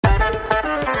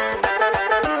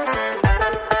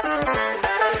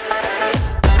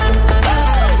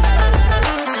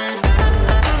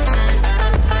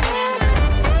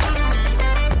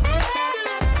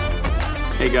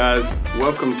guys,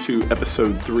 welcome to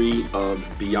episode 3 of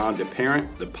Beyond a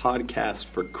Parent, the podcast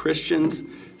for Christians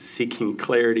seeking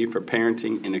clarity for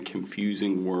parenting in a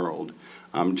confusing world.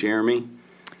 I'm Jeremy.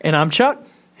 And I'm Chuck.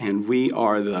 And we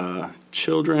are the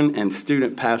children and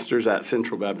student pastors at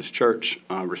Central Baptist Church,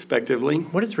 respectively.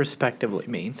 What does respectively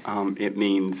mean? It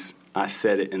means I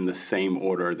said it in the same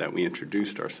order that we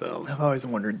introduced ourselves. I've always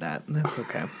wondered that. That's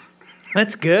okay.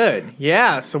 That's good.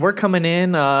 Yeah, so we're coming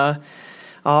in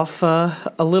off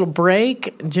a little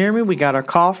break. Jeremy, we got our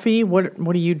coffee. What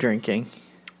are you drinking?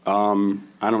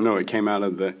 I don't know. It came out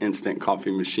of the instant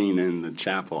coffee machine in the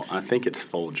chapel. I think it's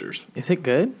Folgers. Is it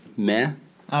good? Meh.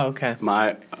 Oh, okay.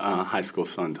 My high school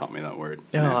son taught me that word.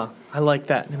 Oh, I like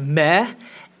that. Meh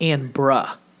and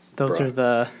bruh. Those are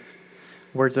the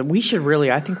words that we should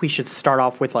I think we should start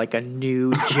off with like a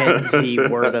new Gen Z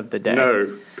word of the day.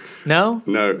 No?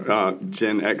 No?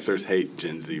 Gen Xers hate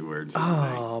Gen Z words.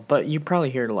 Oh, but you probably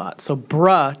hear it a lot. So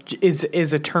bruh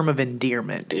is a term of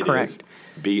endearment, correct? It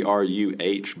is.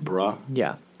 B-R-U-H, bruh.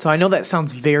 Yeah. So I know that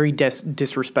sounds very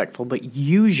disrespectful, but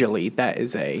usually that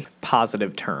is a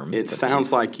positive term. It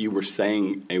sounds like you were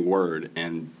saying a word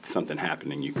and something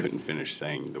happened and you couldn't finish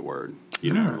saying the word.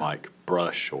 You know, like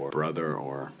brush or brother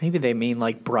or... Maybe they mean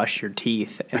like brush your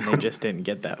teeth and they just didn't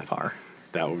get that far.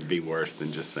 That would be worse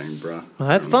than just saying bruh. Well,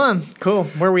 that's fun. Cool.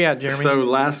 Where are we at, Jeremy? So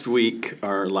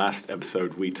last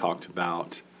episode, we talked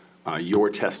about your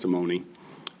testimony.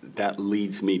 That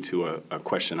leads me to a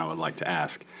question I would like to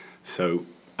ask. So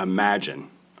imagine,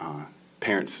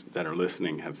 parents that are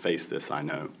listening have faced this, I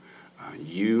know.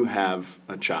 You have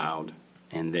a child,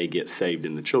 and they get saved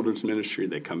in the children's ministry.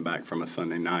 They come back from a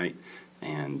Sunday night,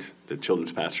 and the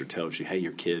children's pastor tells you, hey,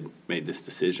 your kid made this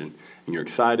decision. And you're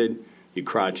excited. You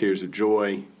cry tears of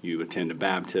joy. You attend a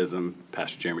baptism.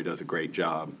 Pastor Jeremy does a great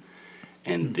job.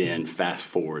 And then fast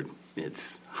forward,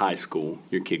 it's high school.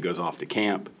 Your kid goes off to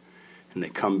camp. And they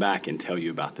come back and tell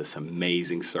you about this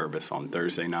amazing service on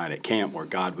Thursday night at camp where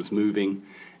God was moving,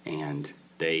 and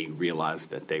they realized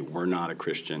that they were not a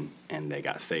Christian, and they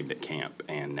got saved at camp.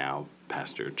 And now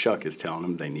Pastor Chuck is telling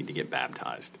them they need to get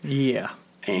baptized. Yeah.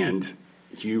 And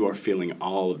you are feeling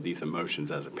all of these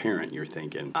emotions as a parent. You're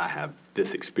thinking, I have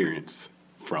this experience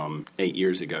from 8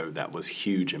 years ago that was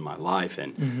huge in my life,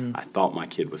 and I thought my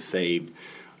kid was saved.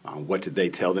 What did they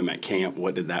tell them at camp?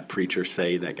 What did that preacher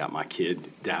say that got my kid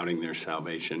doubting their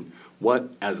salvation? What,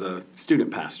 as a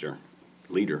student pastor,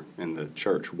 leader in the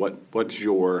church, what's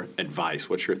your advice?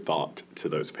 What's your thought to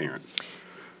those parents?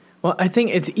 Well, I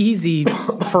think it's easy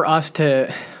for us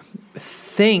to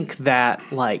think that,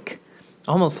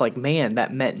 almost like, man,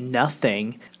 that meant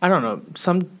nothing. I don't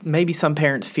know. Maybe some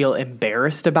parents feel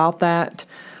embarrassed about that.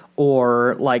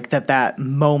 Or like that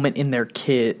moment in their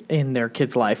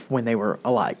kid's life when they were a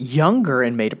lot younger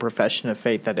and made a profession of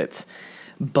faith, that it's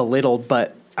belittled.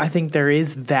 But I think there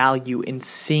is value in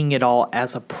seeing it all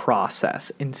as a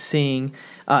process, in seeing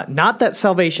not that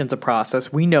salvation's a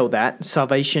process. We know that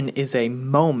salvation is a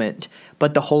moment,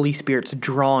 but the Holy Spirit's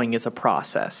drawing is a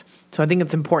process. So I think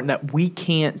it's important that we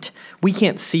can't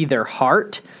see their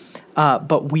heart,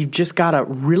 but we've just got to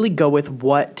really go with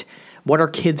what our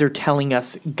kids are telling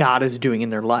us God is doing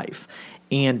in their life.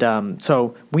 And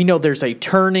so we know there's a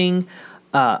turning,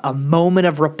 a moment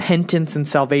of repentance and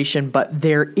salvation, but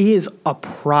there is a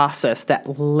process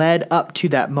that led up to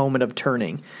that moment of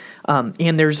turning.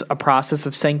 And there's a process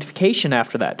of sanctification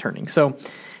after that turning. So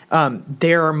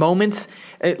there are moments,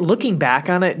 looking back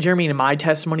on it, Jeremy, in my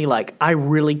testimony, I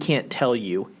really can't tell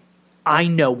you, I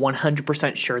know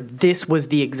 100% sure this was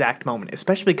the exact moment,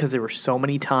 especially because there were so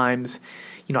many times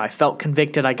I felt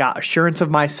convicted. I got assurance of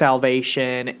my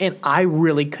salvation, and I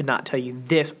really could not tell you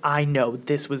this. I know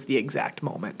this was the exact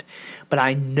moment. But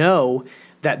I know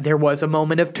that there was a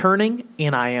moment of turning,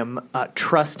 and I am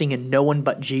trusting in no one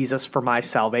but Jesus for my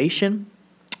salvation.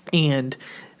 And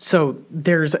so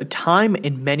there's a time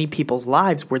in many people's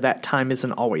lives where that time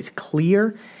isn't always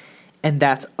clear, and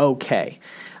that's okay.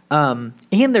 And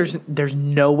there's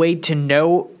no way to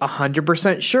know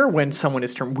 100% sure when someone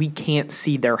is turned. We can't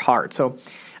see their heart. So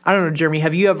I don't know, Jeremy,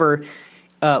 have you ever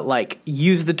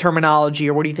used the terminology,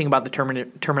 or what do you think about the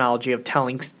terminology of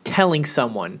telling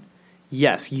someone,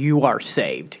 yes, you are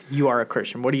saved, you are a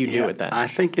Christian? What do you do with that? I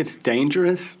think it's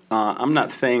dangerous. I'm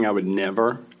not saying I would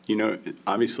never.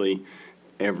 Obviously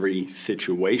every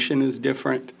situation is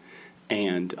different,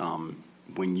 and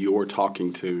when you're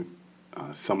talking to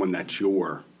someone that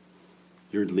you're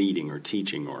leading or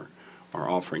teaching or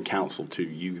offering counsel to,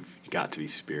 you've got to be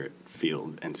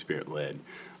Spirit-filled and Spirit-led.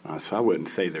 So I wouldn't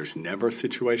say there's never a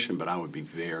situation, but I would be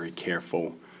very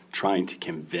careful trying to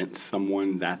convince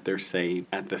someone that they're saved.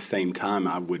 At the same time,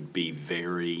 I would be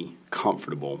very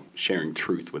comfortable sharing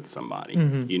truth with somebody.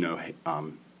 You know,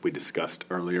 we discussed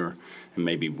earlier, and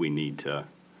maybe we need to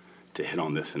hit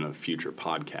on this in a future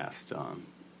podcast,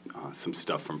 some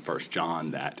stuff from 1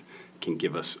 John that can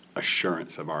give us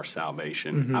assurance of our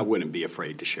salvation. I wouldn't be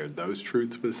afraid to share those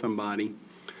truths with somebody,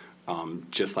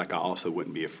 just like I also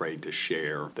wouldn't be afraid to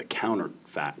share the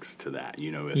counterfacts to that.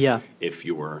 You know, if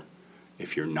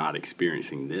you're not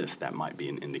experiencing this, that might be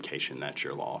an indication that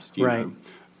you're lost. You know?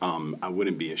 I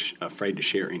wouldn't be afraid to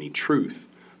share any truth,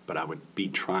 but I would be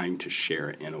trying to share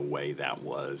it in a way that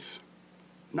was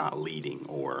not leading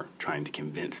or trying to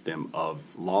convince them of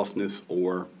lostness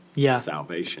or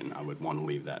salvation. I would want to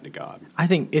leave that to God. I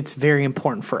think it's very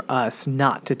important for us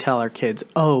not to tell our kids,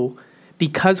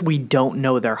 because we don't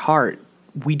know their heart,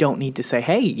 we don't need to say,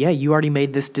 hey, yeah, you already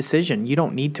made this decision. You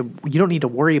don't need to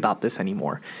worry about this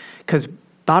anymore. Because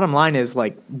bottom line is,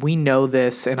 like, we know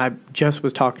this, and I just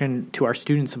was talking to our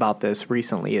students about this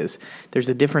recently, is there's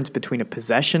a difference between a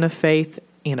possession of faith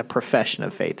and a profession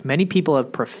of faith. Many people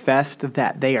have professed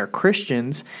that they are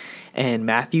Christians, and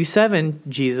Matthew 7,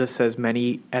 Jesus says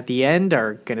many at the end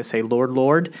are going to say, Lord,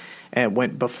 Lord,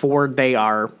 and before they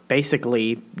are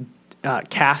basically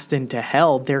cast into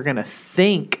hell, they're going to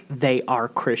think they are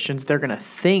Christians. They're going to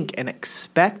think and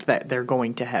expect that they're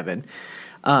going to heaven.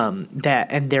 And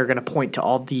they're going to point to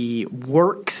all the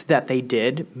works that they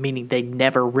did, meaning they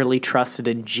never really trusted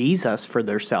in Jesus for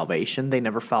their salvation. They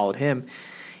never followed him.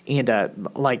 And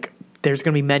there's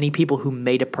going to be many people who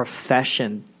made a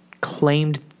profession,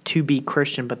 claimed to be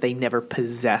Christian, but they never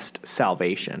possessed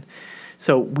salvation.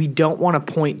 So we don't want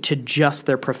to point to just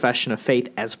their profession of faith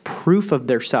as proof of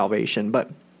their salvation.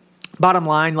 But bottom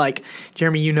line, like,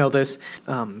 Jeremy, you know this,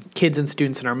 kids and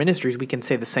students in our ministries, we can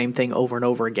say the same thing over and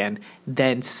over again.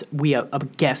 Then a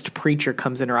guest preacher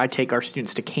comes in, or I take our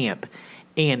students to camp,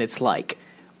 and it's like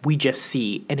we just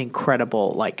see an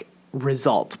incredible, like,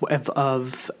 result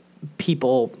of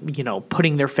people, you know,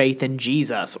 putting their faith in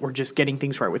Jesus or just getting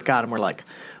things right with God. And we're like,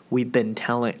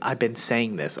 I've been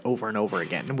saying this over and over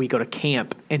again. And we go to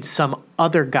camp and some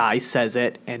other guy says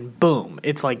it, and boom,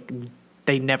 it's like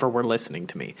they never were listening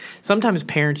to me. Sometimes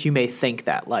parents, you may think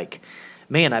that, like,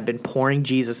 man, I've been pouring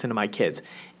Jesus into my kids.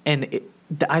 And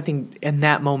I think in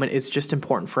that moment, it's just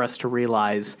important for us to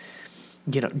realize,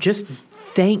 you know, just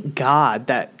thank God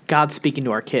that God's speaking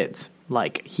to our kids.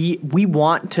 Like, we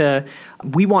want to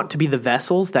be the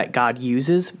vessels that God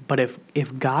uses, but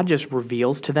if God just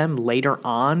reveals to them later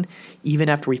on, even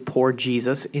after we've poured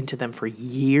Jesus into them for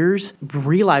years,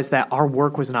 realize that our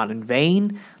work was not in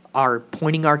vain. Our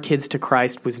pointing our kids to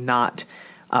Christ was not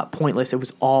pointless. It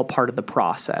was all part of the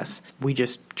process. We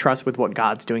just trust with what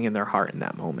God's doing in their heart in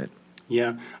that moment.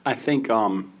 Yeah, I think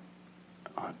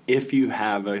if you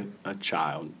have a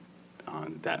child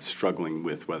that's struggling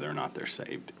with whether or not they're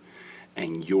saved,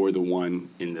 and you're the one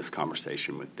in this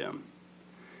conversation with them,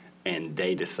 and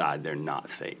they decide they're not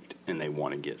saved and they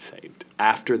want to get saved.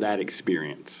 After that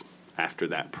experience, after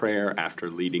that prayer, after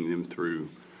leading them through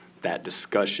that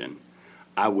discussion,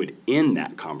 I would end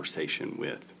that conversation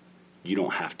with, you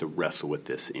don't have to wrestle with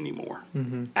this anymore.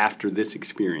 Mm-hmm. After this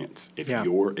experience, if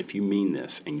you mean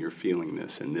this and you're feeling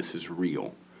this and this is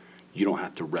real, you don't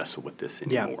have to wrestle with this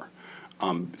anymore.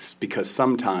 Because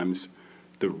sometimes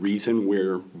the reason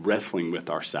we're wrestling with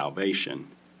our salvation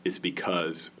is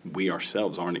because we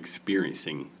ourselves aren't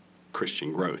experiencing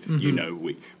Christian growth. Mm-hmm. You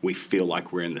know, we feel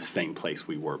like we're in the same place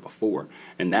we were before.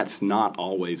 And that's not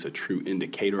always a true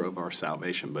indicator of our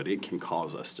salvation, but it can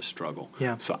cause us to struggle.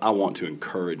 Yeah. So I want to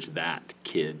encourage that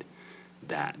kid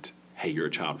that, hey, you're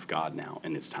a child of God now,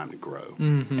 and it's time to grow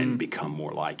and become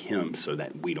more like him so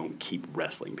that we don't keep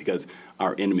wrestling. Because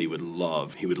our enemy would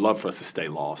love for us to stay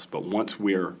lost, but once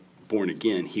we're born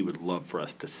again, he would love for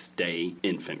us to stay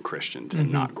infant Christians and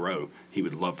not grow. He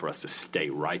would love for us to stay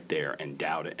right there and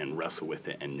doubt it and wrestle with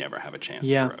it and never have a chance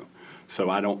to grow. So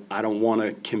I don't want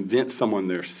to convince someone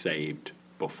they're saved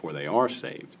before they are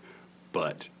saved.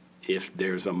 But if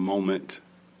there's a moment,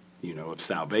 you know, of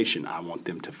salvation, I want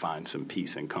them to find some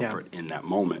peace and comfort in that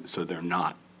moment, so they're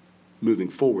not moving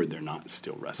forward. They're not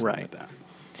still wrestling with that.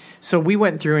 So we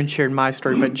went through and shared my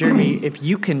story, but Jeremy, if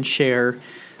you can share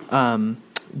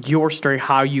your story,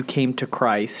 how you came to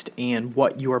Christ and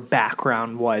what your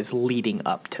background was leading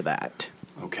up to that.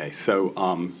 Okay,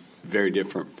 so very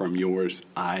different from yours.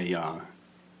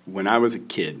 When I was a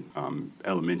kid,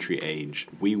 elementary age,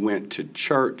 we went to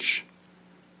church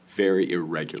very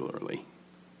irregularly.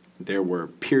 There were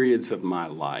periods of my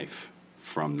life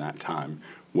from that time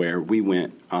where we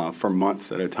went for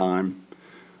months at a time.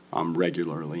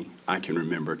 regularly. I can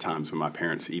remember times when my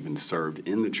parents even served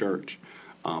in the church,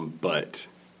 but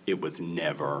it was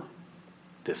never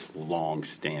this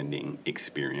long-standing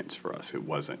experience for us. It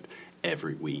wasn't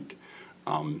every week.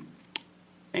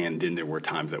 And then there were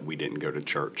times that we didn't go to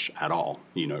church at all,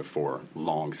 for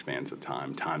long spans of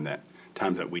time.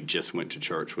 Times that we just went to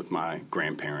church with my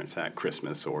grandparents at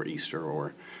Christmas or Easter,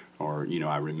 or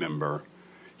I remember,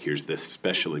 here's this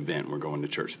special event, we're going to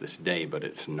church this day, but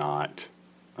it's not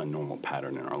a normal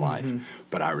pattern in our life.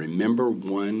 But I remember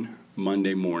one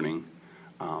Monday morning,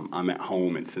 I'm at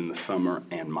home, it's in the summer,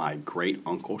 and my great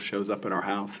uncle shows up at our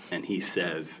house, and he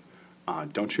says,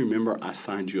 don't you remember I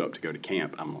signed you up to go to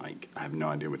camp? I'm like, I have no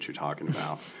idea what you're talking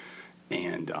about.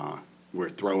 And we're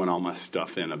throwing all my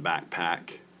stuff in a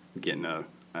backpack, getting a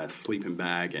sleeping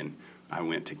bag, and I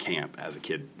went to camp as a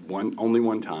kid. Only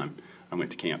one time I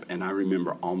went to camp, and I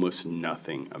remember almost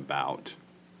nothing about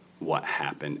what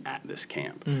happened at this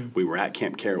camp. We were at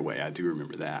Camp Caraway, I do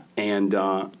remember that. And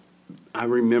I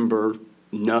remember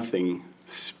nothing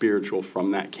spiritual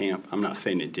from that camp. I'm not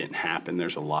saying it didn't happen.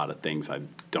 There's a lot of things I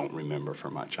don't remember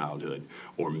from my childhood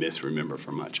or misremember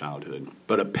from my childhood.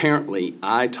 But apparently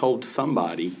I told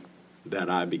somebody that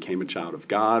I became a child of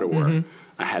God, or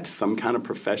I had some kind of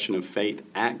profession of faith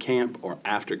at camp or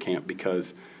after camp,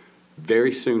 because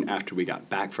very soon after we got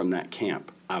back from that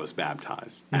camp, I was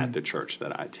baptized at the church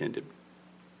that I attended.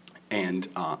 And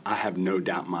I have no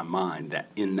doubt in my mind that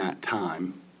in that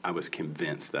time, I was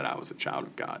convinced that I was a child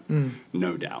of God,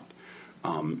 no doubt.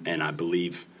 And I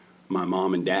believe my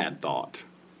mom and dad thought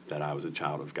that I was a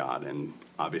child of God, and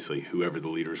obviously whoever the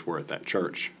leaders were at that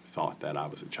church thought that I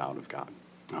was a child of God.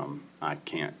 I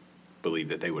can't believe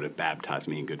that they would have baptized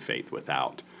me in good faith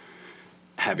without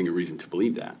having a reason to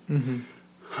believe that.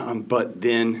 But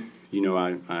then,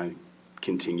 I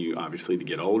continue, obviously, to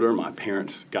get older. My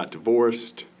parents got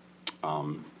divorced.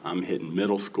 I'm hitting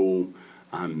middle school.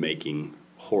 I'm making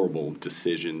horrible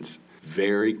decisions.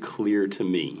 Very clear to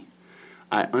me.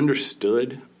 I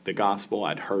understood the gospel.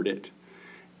 I'd heard it.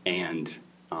 And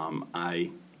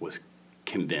I was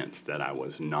convinced that I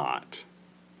was not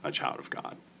a child of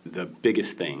God. The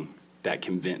biggest thing that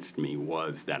convinced me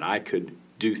was that I could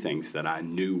do things that I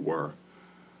knew were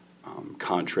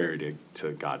contrary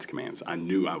to God's commands. I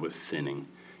knew I was sinning.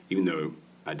 Even though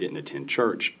I didn't attend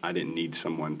church, I didn't need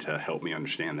someone to help me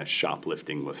understand that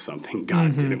shoplifting was something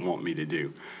God didn't want me to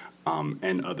do,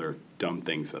 and other dumb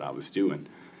things that I was doing.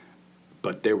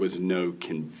 But there was no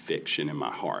conviction in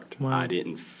my heart. Wow. I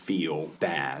didn't feel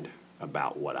bad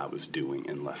about what I was doing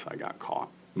unless I got caught.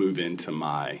 Move into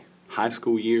my high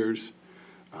school years,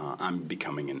 I'm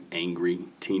becoming an angry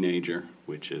teenager,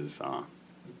 which is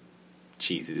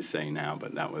cheesy to say now,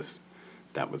 but that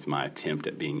was my attempt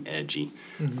at being edgy.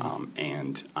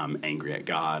 And I'm angry at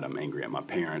God, I'm angry at my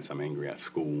parents, I'm angry at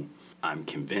school. I'm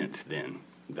convinced then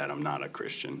that I'm not a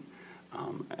Christian.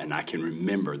 And I can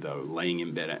remember, though, laying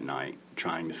in bed at night,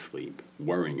 trying to sleep,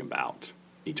 worrying about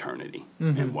eternity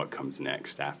and what comes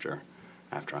next after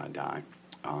I die.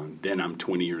 Then I'm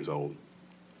 20 years old.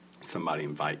 Somebody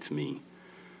invites me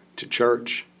to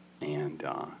church, and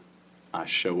I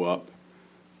show up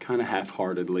kind of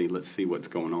half-heartedly. Let's see what's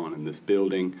going on in this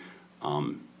building.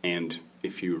 And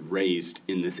if you're raised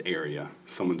in this area,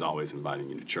 someone's always inviting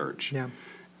you to church. Yeah.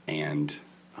 And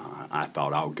I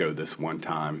thought, I'll go this one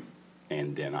time,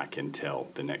 and then I can tell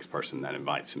the next person that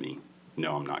invites me,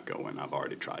 no, I'm not going. I've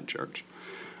already tried church.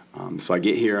 So I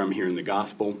get here. I'm hearing the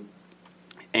gospel.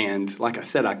 And like I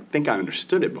said, I think I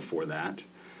understood it before that,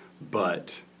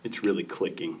 but it's really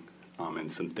clicking.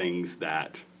 And some things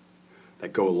that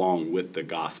go along with the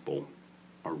gospel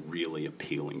are really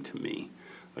appealing to me.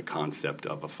 The concept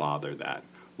of a father that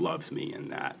loves me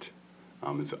and that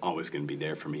is always going to be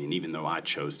there for me. And even though I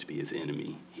chose to be his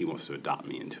enemy, he wants to adopt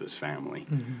me into his family.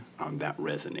 That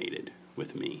resonated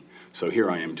with me. So here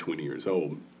I am, 20 years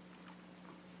old,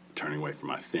 turning away from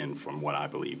my sin from what I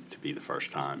believe to be the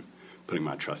first time, putting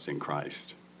my trust in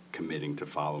Christ, committing to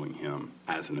following him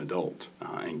as an adult,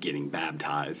 and getting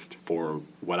baptized for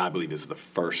what I believe is the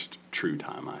first true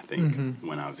time, I think.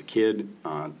 When I was a kid,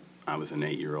 I was an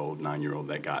 8-year-old, 9-year-old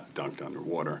that got dunked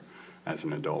underwater. As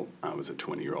an adult, I was a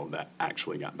 20-year-old that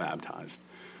actually got baptized,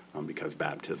 because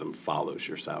baptism follows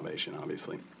your salvation,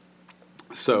 obviously.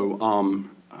 So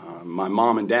my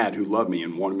mom and dad, who loved me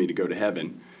and wanted me to go to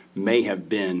heaven, may have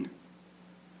been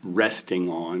resting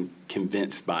on,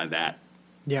 convinced by that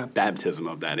baptism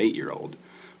of that 8-year-old,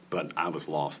 but I was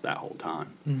lost that whole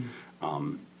time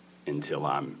until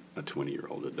I'm a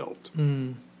 20-year-old adult.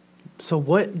 So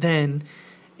what then?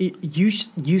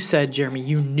 You said, Jeremy,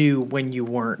 you knew when you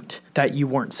weren't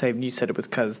saved, and you said it was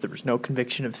because there was no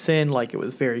conviction of sin, like it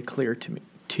was very clear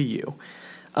to to you.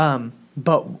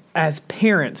 But as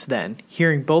parents then,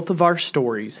 hearing both of our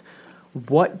stories,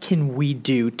 what can we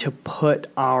do to put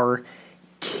our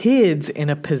kids in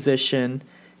a position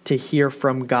to hear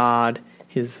from God,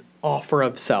 his offer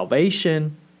of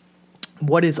salvation?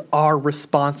 What is our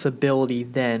responsibility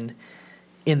then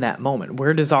in that moment?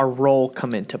 Where does our role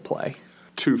come into play?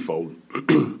 Twofold.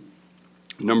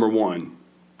 Number one,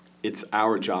 it's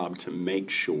our job to make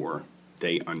sure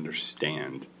they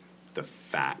understand the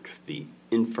facts, the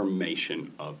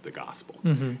information of the gospel.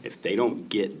 If they don't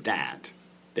get that,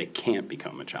 they can't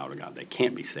become a child of God. They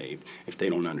can't be saved if they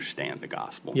don't understand the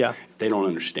gospel. Yeah. If they don't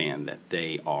understand that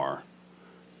they are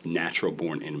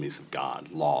natural-born enemies of God,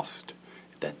 lost,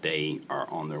 that they are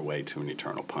on their way to an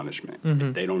eternal punishment.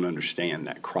 If they don't understand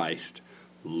that Christ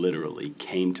literally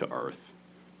came to earth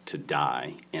to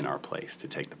die in our place, to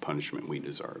take the punishment we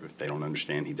deserve. If they don't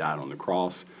understand he died on the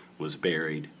cross, was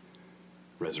buried,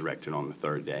 resurrected on the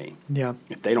third day. Yeah.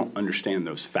 If they don't understand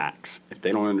those facts, if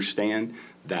they don't understand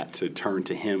that to turn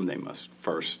to him, they must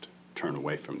first turn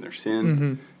away from their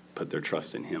sin, put their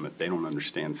trust in him. If they don't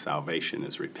understand salvation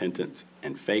as repentance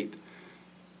and faith,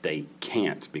 they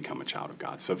can't become a child of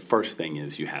God. So first thing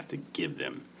is you have to give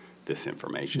them this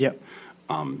information. Yep.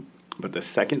 But the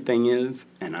second thing is,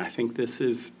 and I think this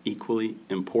is equally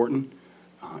important,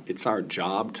 it's our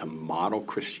job to model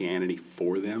Christianity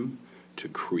for them, to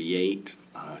create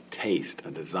a taste,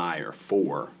 a desire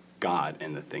for God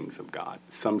and the things of God.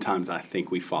 Sometimes I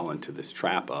think we fall into this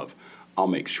trap of, I'll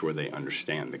make sure they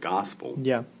understand the gospel,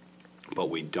 but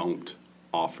we don't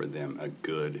offer them a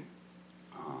good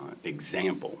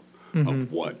example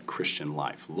of what Christian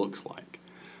life looks like.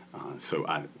 So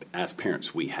as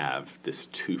parents, we have this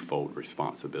twofold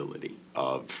responsibility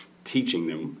of teaching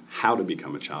them how to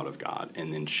become a child of God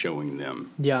and then showing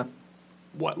them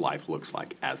what life looks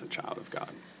like as a child of God.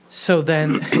 So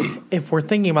then if we're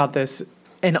thinking about this,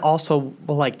 and also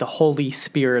like the Holy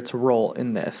Spirit's role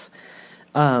in this,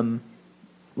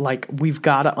 like we've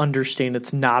got to understand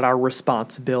it's not our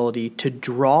responsibility to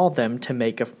draw them to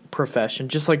make a profession,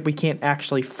 just like we can't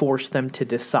actually force them to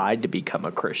decide to become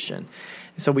a Christian.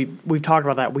 So we've talked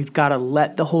about that. We've got to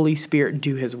let the Holy Spirit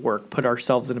do his work, put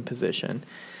ourselves in a position.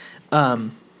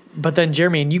 But then,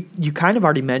 Jeremy, and you kind of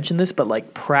already mentioned this, but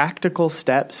like practical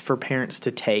steps for parents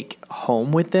to take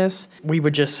home with this, we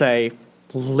would just say,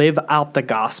 live out the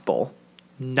gospel,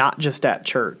 not just at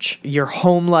church. Your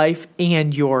home life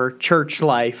and your church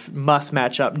life must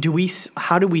match up.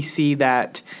 How do we see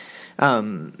that,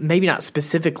 maybe not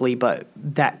specifically, but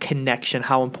that connection?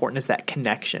 How important is that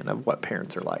connection of what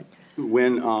parents are like?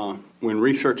 When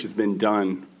research has been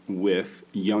done with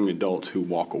young adults who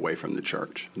walk away from the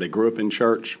church, they grew up in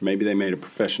church, maybe they made a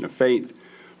profession of faith,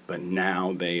 but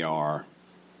now they are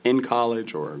in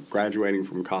college or graduating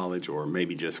from college or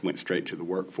maybe just went straight to the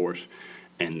workforce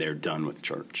and they're done with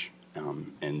church.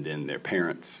 And then their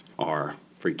parents are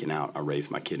freaking out. I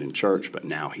raised my kid in church, but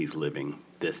now he's living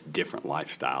this different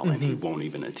lifestyle and he won't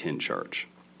even attend church.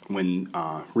 When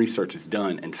research is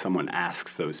done and someone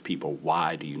asks those people,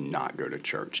 why do you not go to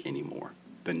church anymore?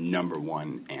 The number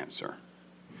one answer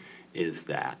is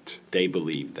that they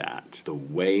believe that the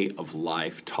way of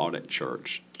life taught at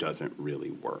church doesn't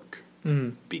really work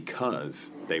because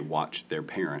they watched their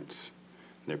parents.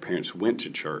 Their parents went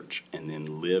to church and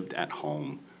then lived at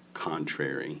home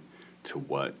contrary to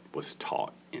what was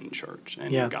taught in church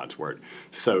and in God's Word.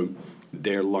 So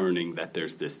they're learning that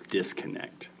there's this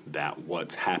disconnect, that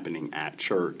what's happening at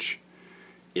church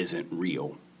isn't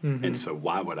real. And so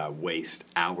why would I waste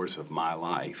hours of my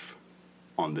life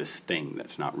on this thing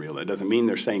that's not real? That doesn't mean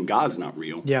they're saying God's not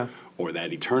real or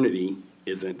that eternity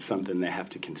isn't something they have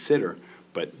to consider.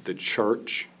 But the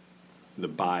church, the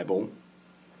Bible,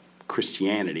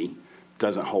 Christianity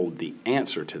doesn't hold the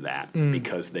answer to that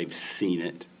because they've seen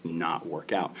it not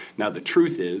work out. Now, the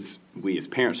truth is, we as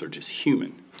parents are just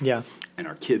human. And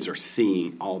our kids are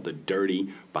seeing all the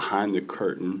dirty, behind the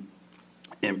curtain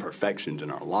imperfections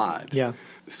in our lives.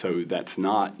 So that's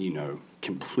not,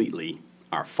 completely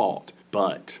our fault.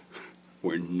 But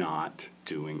we're not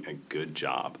doing a good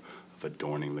job of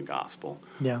adorning the gospel,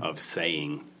 of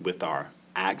saying with our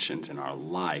actions in our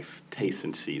life, taste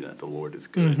and see that the Lord is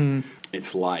good.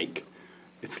 It's like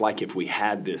if we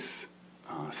had this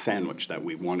sandwich that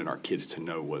we wanted our kids to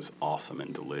know was awesome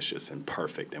and delicious and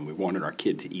perfect, and we wanted our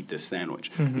kid to eat this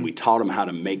sandwich. And we taught them how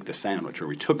to make the sandwich, or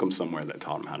we took them somewhere that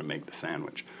taught them how to make the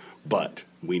sandwich. But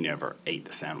we never ate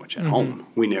the sandwich at home.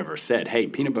 We never said, hey,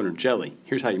 peanut butter and jelly,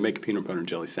 here's how you make a peanut butter and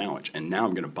jelly sandwich, and now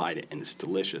I'm going to bite it, and it's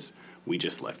delicious. We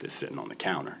just left it sitting on the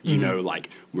counter.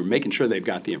 We're making sure they've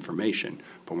got the information,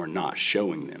 but we're not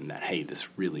showing them that, hey, this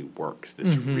really works. This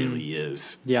really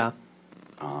is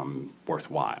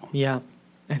worthwhile. Yeah.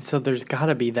 And so there's got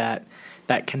to be that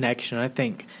connection. I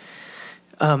think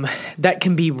that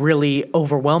can be really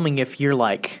overwhelming if you're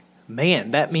like,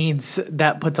 man, that means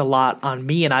that puts a lot on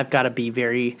me, and I've got to be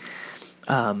very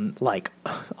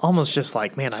almost just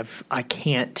like, man, I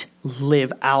can't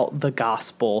live out the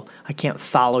gospel. I can't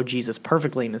follow Jesus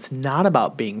perfectly. And it's not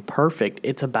about being perfect.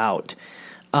 It's about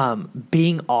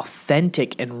being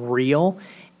authentic and real.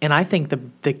 And I think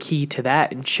the key to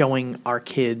that and showing our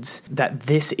kids that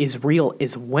this is real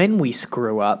is when we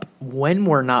screw up, when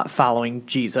we're not following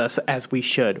Jesus as we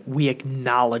should, we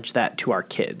acknowledge that to our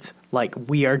kids. Like,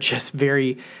 we are just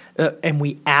very, and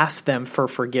we ask them for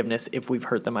forgiveness if we've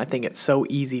hurt them. I think it's so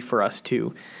easy for us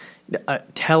to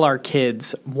tell our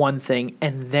kids one thing,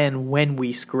 and then when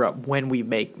we screw up, when we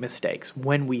make mistakes,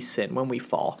 when we sin, when we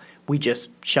fall, we just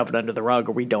shove it under the rug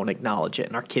or we don't acknowledge it,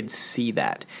 and our kids see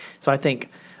that. So I think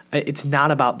it's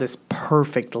not about this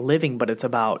perfect living, but it's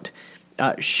about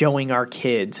showing our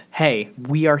kids, hey,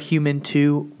 we are human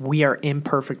too. We are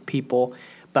imperfect people,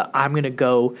 but I'm going to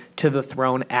go to the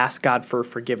throne, ask God for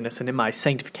forgiveness. And in my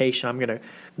sanctification, I'm going to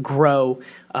grow,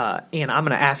 and I'm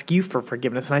going to ask you for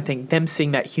forgiveness. And I think them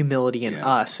seeing that humility in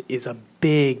us is a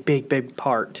big, big, big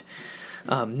part.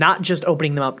 Not just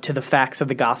opening them up to the facts of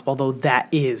the gospel, although that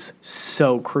is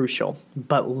so crucial,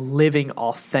 but living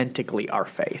authentically our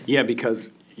faith. Yeah,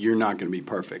 because you're not going to be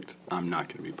perfect. I'm not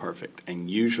going to be perfect. And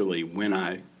usually when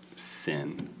I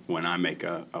sin, when I make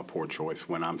a poor choice,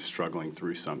 when I'm struggling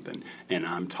through something and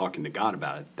I'm talking to God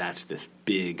about it, that's this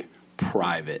big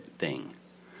private thing.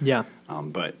 Yeah.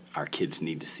 But our kids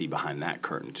need to see behind that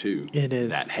curtain too. It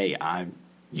is. That, hey,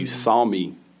 you saw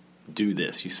me do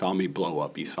this. You saw me blow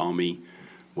up. You saw me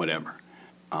whatever.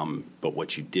 But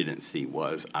what you didn't see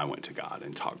was I went to God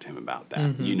and talked to him about that.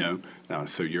 Mm-hmm.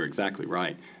 So you're exactly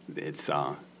right.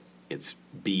 It's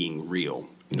being real.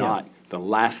 Not the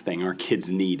last thing our kids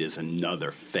need is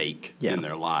another fake in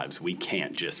their lives. We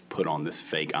can't just put on this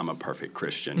fake, I'm a perfect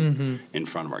Christian in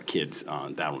front of our kids.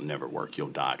 That'll never work. You'll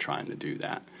die trying to do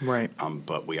that. Right.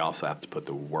 But we also have to put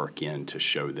the work in to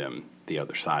show them the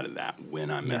other side of that. When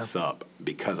I mess up,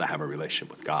 because I have a relationship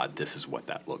with God, this is what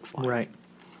that looks like. Right.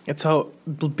 And so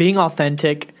being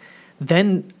authentic,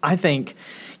 then I think,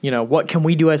 what can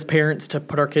we do as parents to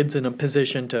put our kids in a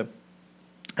position to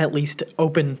at least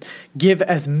give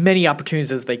as many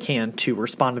opportunities as they can to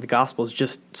respond to the gospel, is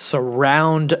just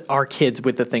surround our kids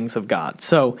with the things of God.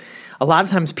 So a lot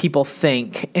of times people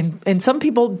think, and some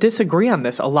people disagree on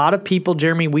this. A lot of people,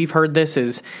 Jeremy, we've heard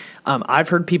this I've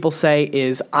heard people say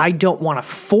is, I don't want to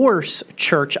force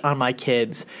church on my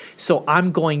kids, so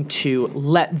I'm going to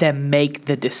let them make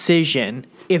the decision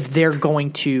if they're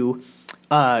going to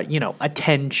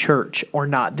attend church or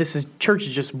not. Church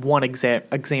is just one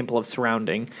example of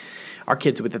surrounding our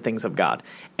kids with the things of God.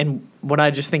 And what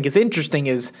I just think is interesting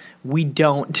is we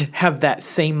don't have that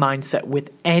same mindset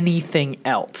with anything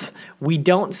else. We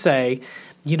don't say,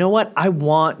 you know what, I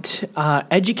want,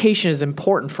 education is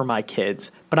important for my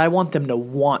kids, but I want them to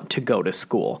want to go to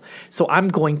school. So I'm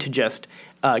going to just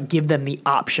give them the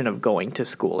option of going to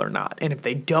school or not. And if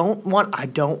they don't want, I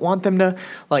don't want them to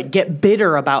get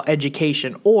bitter about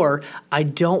education, or I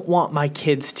don't want my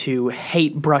kids to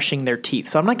hate brushing their teeth.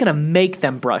 So I'm not going to make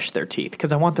them brush their teeth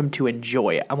because I want them to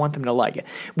enjoy it. I want them to like it.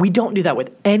 We don't do that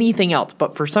with anything else.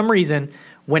 But for some reason,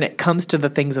 when it comes to the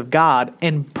things of God,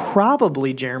 and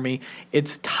probably, Jeremy,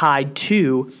 it's tied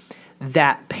to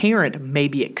that parent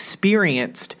maybe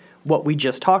experienced what we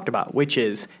just talked about, which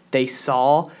is they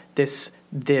saw this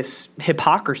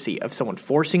hypocrisy of someone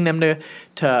forcing them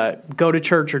to go to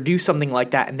church or do something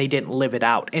like that, and they didn't live it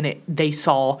out. And they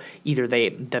saw either they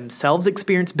themselves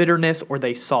experience bitterness, or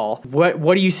they saw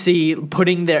what do you see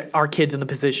putting our kids in the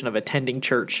position of attending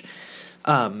church,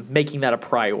 making that a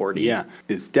priority? Yeah,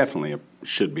 it's definitely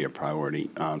should be a priority.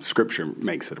 Scripture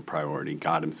makes it a priority.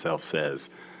 God himself says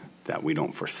that we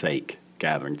don't forsake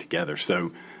gathering together.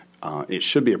 So it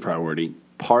should be a priority.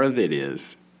 Part of it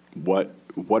is what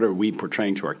are we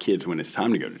portraying to our kids when it's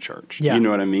time to go to church? Yeah. You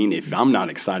know what I mean? If I'm not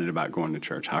excited about going to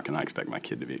church, how can I expect my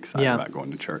kid to be excited about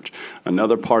going to church?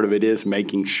 Another part of it is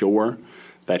making sure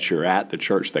that you're at the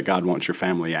church that God wants your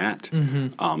family at.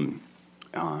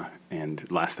 Mm-hmm.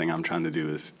 And last thing I'm trying to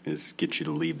do is get you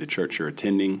to leave the church you're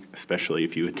attending, especially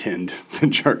if you attend the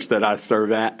church that I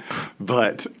serve at.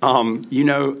 But,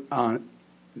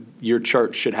 your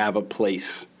church should have a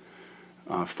place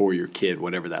for your kid,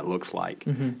 whatever that looks like,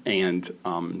 and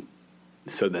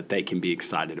so that they can be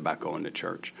excited about going to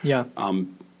church. Yeah.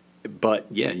 But,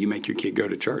 you make your kid go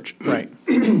to church. Right.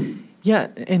 Yeah,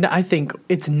 and I think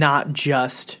it's not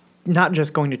just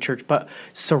going to church, but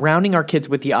surrounding our kids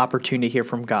with the opportunity to hear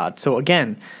from God. So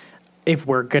again, if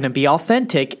we're going to be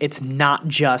authentic, it's not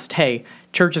just, hey,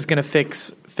 church is going to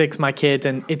fix my kids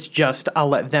and it's just I'll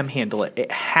let them handle it.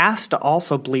 It has to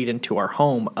also bleed into our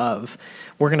home of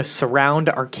we're going to surround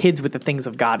our kids with the things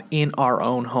of God in our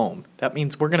own home. That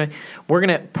means we're going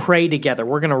to pray together.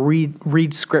 We're going to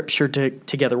read scripture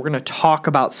together. We're going to talk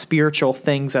about spiritual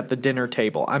things at the dinner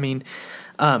table. I mean,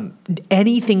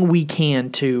 anything we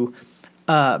can to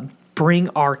bring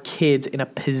our kids in a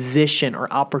position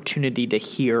or opportunity to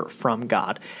hear from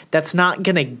God. That's not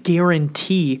going to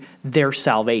guarantee their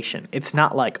salvation. It's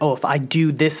not like, oh, if I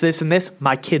do this, this, and this,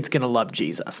 my kid's going to love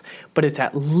Jesus. But it's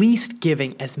at least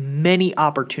giving as many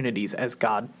opportunities as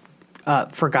God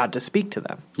for God to speak to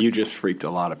them. You just freaked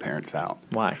a lot of parents out.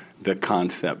 Why? The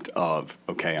concept of,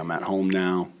 okay, I'm at home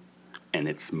now, and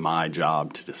it's my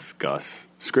job to discuss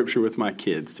scripture with my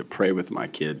kids, to pray with my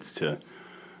kids, to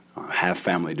have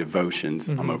family devotions.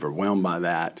 I'm overwhelmed by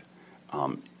that.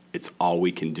 It's all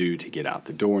we can do to get out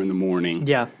the door in the morning.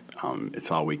 Yeah.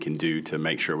 It's all we can do to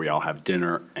make sure we all have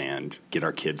dinner and get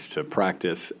our kids to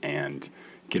practice and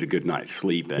get a good night's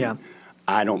sleep. And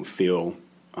I don't feel,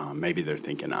 maybe they're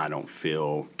thinking, I don't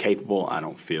feel capable, I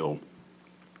don't feel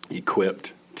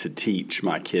equipped to teach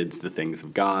my kids the things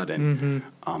of God. And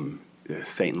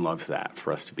Satan loves that,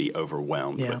 for us to be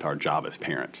overwhelmed with our job as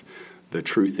parents. The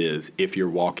truth is, if you're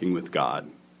walking with God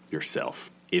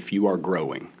yourself, if you are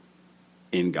growing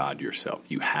in God yourself,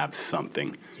 you have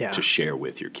something to share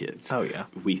with your kids. Oh, yeah.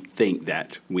 We think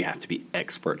that we have to be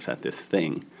experts at this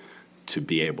thing to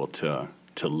be able to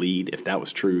lead. If that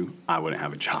was true, I wouldn't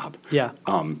have a job. Yeah.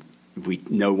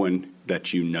 No one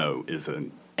that you know is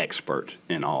an expert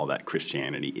in all that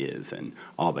Christianity is and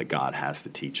all that God has to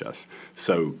teach us.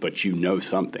 So, but you know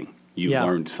something. You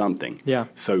learned something. Yeah.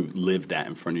 So live that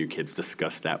in front of your kids.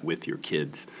 Discuss that with your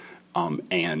kids.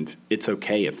 And it's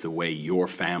okay if the way your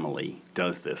family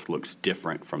does this looks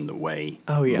different from the way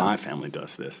my family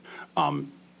does this.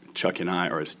 Chuck and I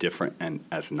are as different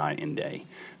as night and day.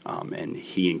 And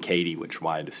he and Katie, which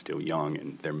Wyatt is still young,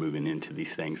 and they're moving into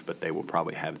these things, but they will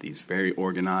probably have these very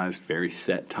organized, very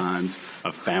set times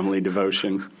of family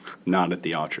devotion, not at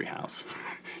the Autry house.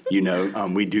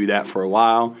 We do that for a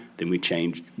while, then we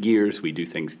change gears, we do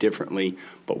things differently,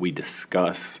 but we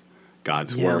discuss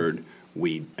God's Word,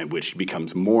 which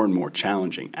becomes more and more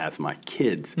challenging as my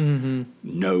kids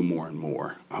know more and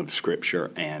more of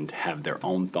Scripture and have their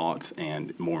own thoughts,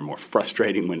 and more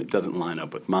frustrating when it doesn't line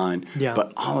up with mine. Yeah.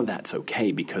 But all of that's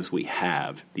okay because we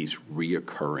have these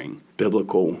reoccurring,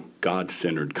 biblical,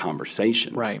 God-centered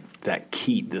conversations that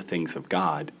keep the things of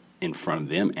God in front of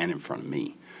them and in front of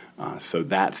me. So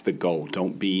that's the goal.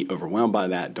 Don't be overwhelmed by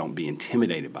that. Don't be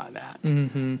intimidated by that.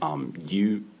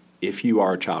 If you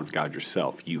are a child of God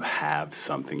yourself, you have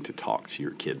something to talk to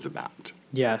your kids about.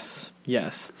 Yes.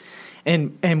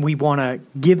 And we want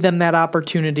to give them that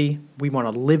opportunity. We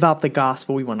want to live out the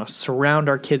gospel. We want to surround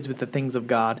our kids with the things of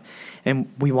God.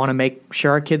 And we want to make sure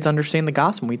our kids understand the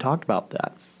gospel. We talked about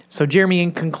that. So, Jeremy,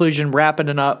 in conclusion, wrapping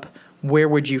it up, where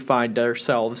would you find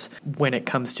ourselves when it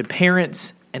comes to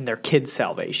parents and their kids'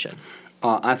 salvation?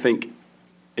 I think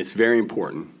it's very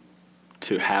important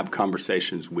to have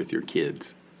conversations with your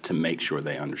kids to make sure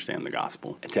they understand the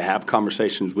gospel. To have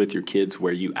conversations with your kids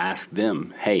where you ask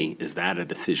them, hey, is that a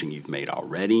decision you've made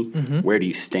already? Where do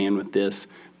you stand with this?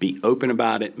 Be open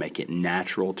about it. Make it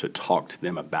natural to talk to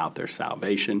them about their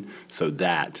salvation so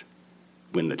that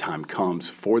when the time comes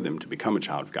for them to become a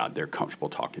child of God, they're comfortable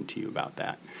talking to you about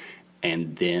that.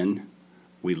 And then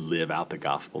we live out the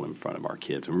gospel in front of our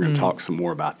kids. And we're going to talk some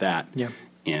more about that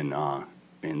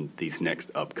in these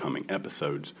next upcoming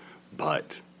episodes.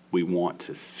 But we want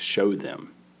to show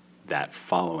them that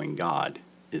following God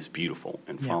is beautiful,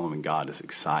 and following God is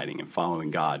exciting, and following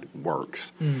God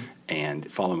works. And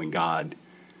following God,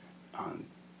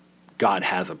 God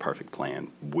has a perfect plan.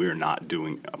 We're not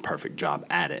doing a perfect job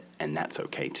at it, and that's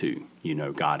okay too.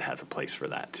 God has a place for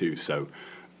that too. So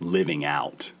living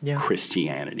out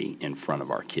Christianity in front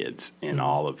of our kids in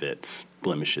all of its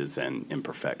blemishes and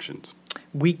imperfections.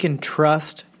 We can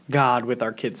trust God with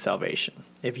our kids' salvation.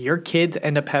 If your kids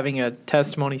end up having a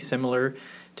testimony similar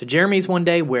to Jeremy's one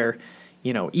day where,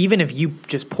 even if you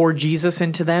just pour Jesus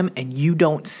into them and you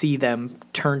don't see them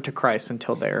turn to Christ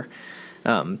until their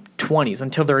 20s,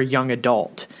 until they're a young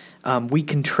adult, we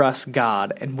can trust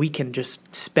God, and we can just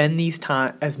spend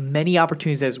as many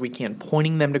opportunities as we can,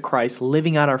 pointing them to Christ,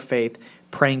 living out our faith,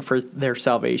 praying for their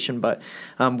salvation. But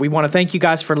we want to thank you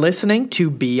guys for listening to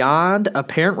Beyond a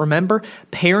Parent. Remember,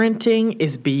 parenting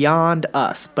is beyond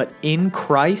us, but in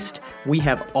Christ, we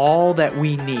have all that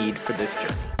we need for this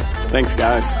journey. Thanks,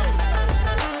 guys.